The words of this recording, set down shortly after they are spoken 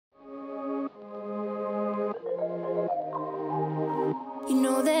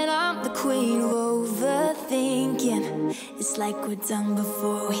queen of overthinking. It's like we're done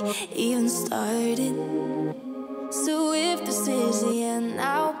before we even started. So if this is the end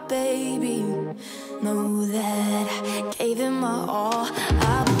now, baby, know that I gave it my all.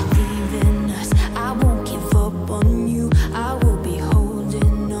 I believe in us, I won't give up on you. I will be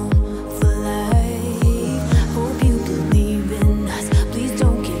holding on for life. Hope you believe in us, please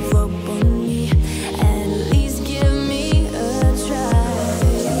don't give up on me. At least give me a try.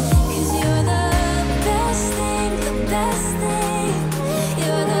 'Cause you're the best thing, the best thing.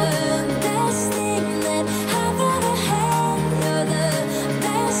 You're the best thing that I've ever had. You're the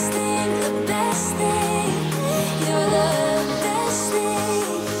best thing, the best thing. You're the best thing.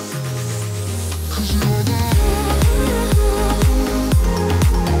 'Cause you're the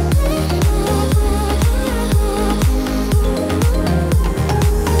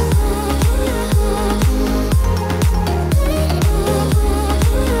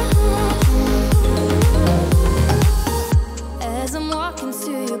As I'm walking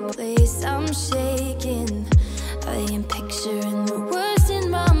to your place, I'm shaking. I am picturing the words in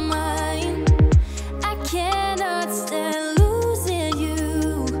my mind. I cannot stand losing you.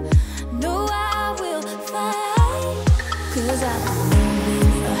 No, I will fight. 'Cause I believe in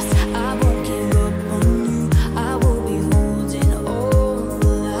us, I won't give up on you. I will be holding on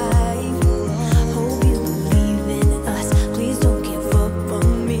for life. Hope you believe in us, please don't give up on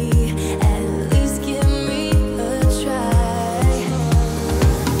me. At least give me a try.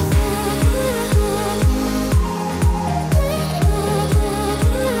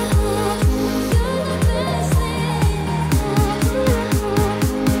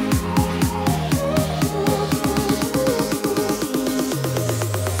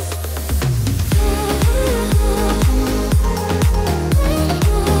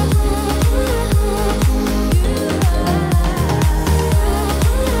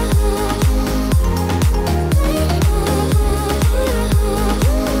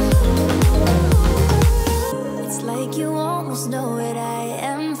 It's like you almost know what I